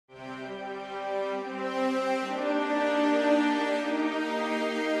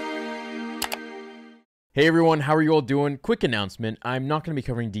Hey everyone, how are you all doing? Quick announcement, I'm not going to be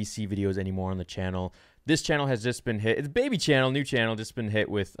covering DC videos anymore on the channel. This channel has just been hit, it's a baby channel, new channel, just been hit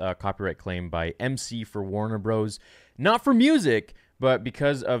with a copyright claim by MC for Warner Bros. Not for music, but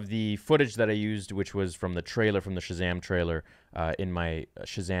because of the footage that I used, which was from the trailer, from the Shazam trailer, in my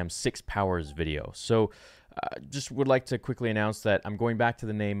Shazam 6 Powers video. So just would like to quickly announce that I'm going back to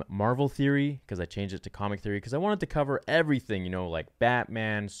the name Marvel Theory because I changed it to Comic Theory because I wanted to cover everything, you know, like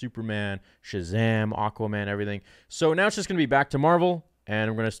Batman, Superman, Shazam, Aquaman, everything. So now it's just going to be back to Marvel, and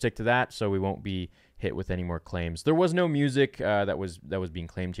I'm going to stick to that so we won't be hit with any more claims. There was no music that was being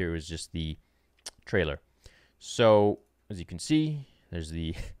claimed here. It was just the trailer. So as you can see, there's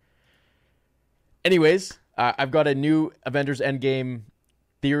the... Anyways, I've got a new Avengers Endgame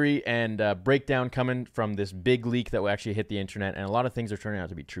theory and breakdown coming from this big leak that will actually hit the internet, and a lot of things are turning out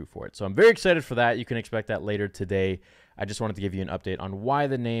to be true for it. So I'm very excited for that. You can expect that later today. I just wanted to give you an update on why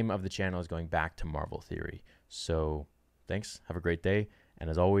the name of the channel is going back to Marvel Theory. So thanks, have a great day, and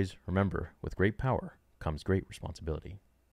as always, remember, with great power comes great responsibility.